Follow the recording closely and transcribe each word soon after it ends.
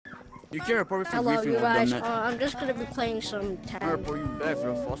You can report for Hello, griefing you or guys. dumb. I'm just gonna be playing some I tag. report you back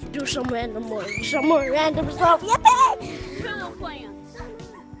for false. Do some more random stuff. Yippee! Pillow plants.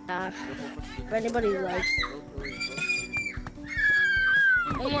 If anybody likes.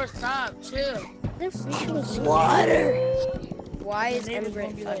 One more stop, chill. Water. Why is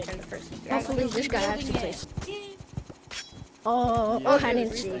Emigrant like in the first? Hopefully this guy actually plays. Oh, hide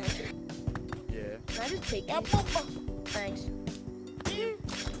and seek. Yeah. Can I just take it? Thanks.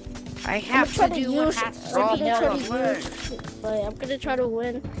 I have to do what has to be done. I'm gonna try to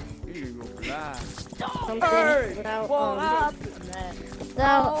win Here you go. Fly. something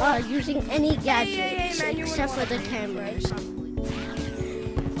without using any gadgets except for the cameras.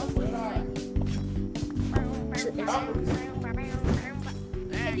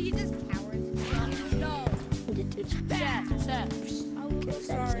 Said he just cowards. No.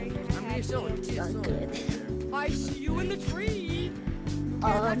 Sorry. I'm here still. It's not good. I see you in the tree.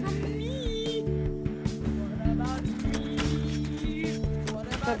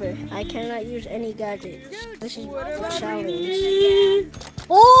 Remember, I cannot use any gadgets. This is a challenge.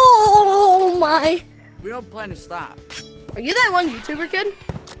 Oh my! We don't plan to stop. Are you that one YouTuber kid?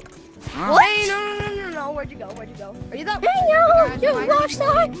 Huh? Hey, no. Where'd you go? Are you that? Hey yo, you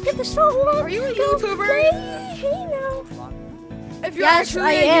rockstar! Get the song on. Are you a YouTuber? Hey now. If you're Yes, actually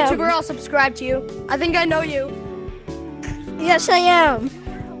I a am. YouTuber, I'll subscribe to you. I think I know you. Yes, I am.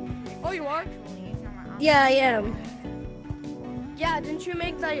 Oh, you are? Yeah, I am. Yeah, didn't you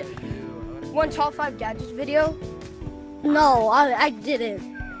make that one top 5 gadgets video? No, I didn't.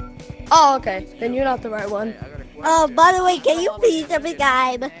 Oh, okay. Then you're not the right one. I got a question. Oh, by the way, can you please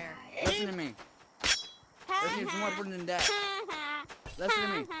subscribe? Listen to me. Listen, it's more important than that. Listen to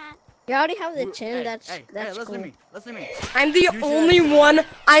me. You already have the Hey, chin. That's listen cool. to me. Listen to me. I'm the You only said- one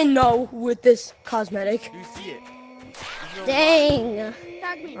I know with this cosmetic. You see it. Dang.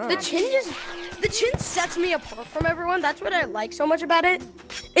 The chin sets me apart from everyone. That's what I like so much about it.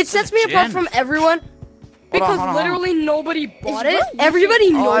 It sets me apart chin? from everyone because hold on. literally nobody bought Is it. what you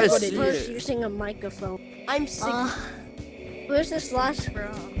Everybody Oh, I knows what see it is. First it. using a microphone. I'm sick. Where's this last?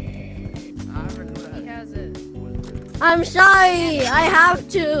 Bro, he has it. I'm sorry. I have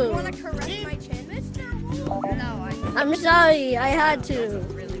to. Want to correct my chin? No, I'm sorry. I had to.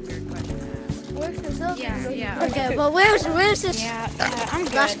 really weird question to ask. Where's this up? Yeah. Okay, but where's this Yeah, I'm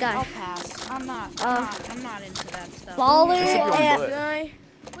good. last guy? I'll pass. I'm not into that stuff. Baller This is your and butt. Guy.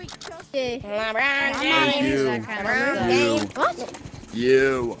 okay. I'm not into that kind of stuff. What?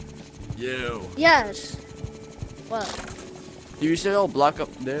 You. Yes. What? You see all block up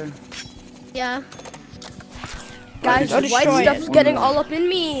there? Yeah. Guys, Go white destroy stuff's it. getting all up in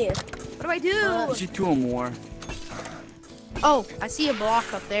me. What do I do? You see 2 or more. Oh, I see a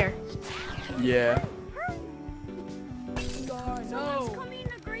block up there. Yeah. No.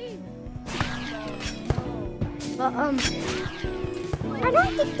 But I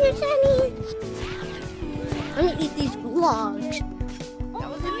don't think there's any. Let me eat these vlogs.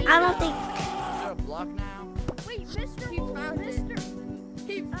 I don't think. Is there a block now? Wait, Mister, he found it.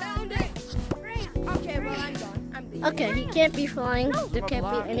 He found it. Okay, well I'm done. I'm leaving. Okay, he can't be flying. There can't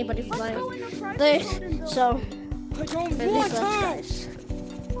be anybody flying. There's so. I don't There's want these last to. guys.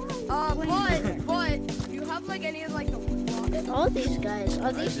 But you have like any of like the wood blocks? All these guys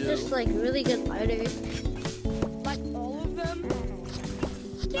are these just like really good fighters? Like all of them?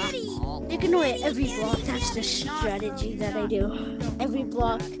 You can win every block. That's the strategy that I do. Every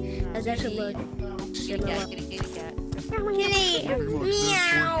block has to look similar. Kitty.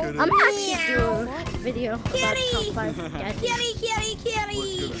 Meow. I'm actually doing a video about top 5 gadgets.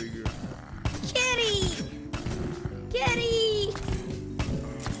 Kitty.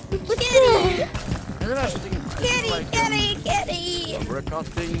 Is there actually thinking Kitty. a workout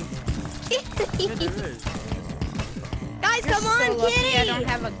thing? Yeah, there is. Guys, You're come on, so lucky Kitty. I don't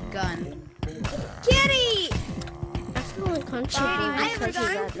have a gun. Kitty. That's the only country I in have the a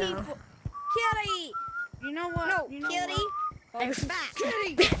country gun. right now. Kitty. You know what? No, you know Kitty. What? Back.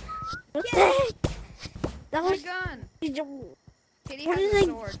 What the heck? That My was gun. Kitty What has did a I-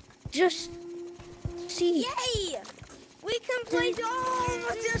 sword. just see. Yay! We can play dolls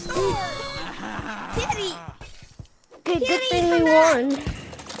with your sword. Kitty. Okay, good Kitty, thing we come back. won.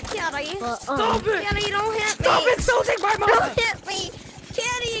 Kitty. But, Stop it. Kitty, don't hit me. Stop insulting my mother! Don't hit me.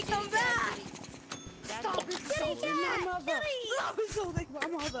 Kitty, come back. Stop insulting my mother. Stop insulting my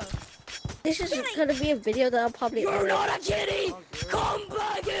mother. This is gonna be a video that I'll probably edit. a kitty. Come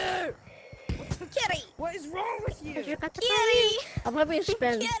back here. Kitty. What is wrong with you? Kitty. I'll probably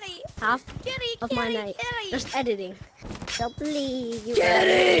spend Kitty. half Kitty. of my night Kitty. just editing. So please, you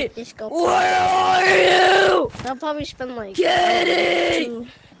Kitty! guys, just go. Where are you? I'll probably spend like Kitty! 2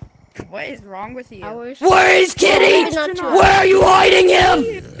 What is wrong with you? hours. Where is Kitty? Maybe not 2 Where are you hiding him?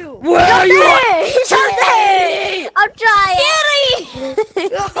 Where are you? Something! I'm trying.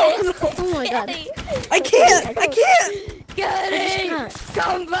 Oh my god. I can't. I can't. Kitty,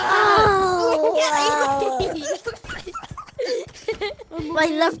 come back! Oh, my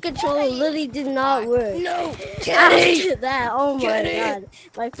left controller literally did not work. No, Kitty! After that, oh my Kitty! god.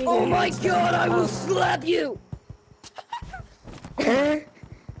 My finger Oh my hurts. God, I will slap you!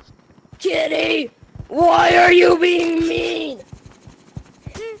 Kitty, why are you being mean?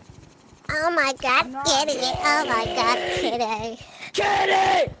 Oh my god, kitty. Oh my god, kitty.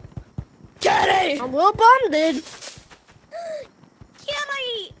 Kitty! Kitty! I'm well bonded.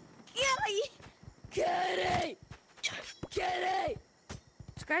 Kitty! Kitty!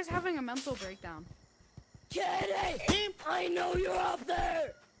 This guy's having a mental breakdown. Kitty! I know you're up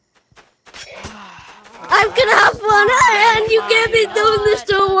there! I'm gonna have one hand. You can't be doing this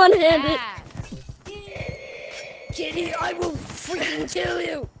to one-handed. Kitty, I will freaking kill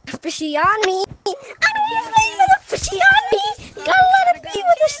you! Fishy on me. I don't want to play with a fishy on me. Gotta let it be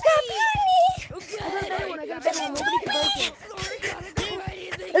with a stop on me.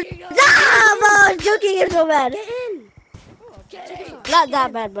 Ah, I was joking. It's so bad. Not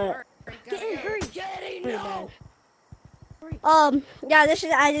that bad, but Get in, hurry. Kitty, no! yeah. This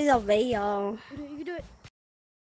is I did a video. You can do it.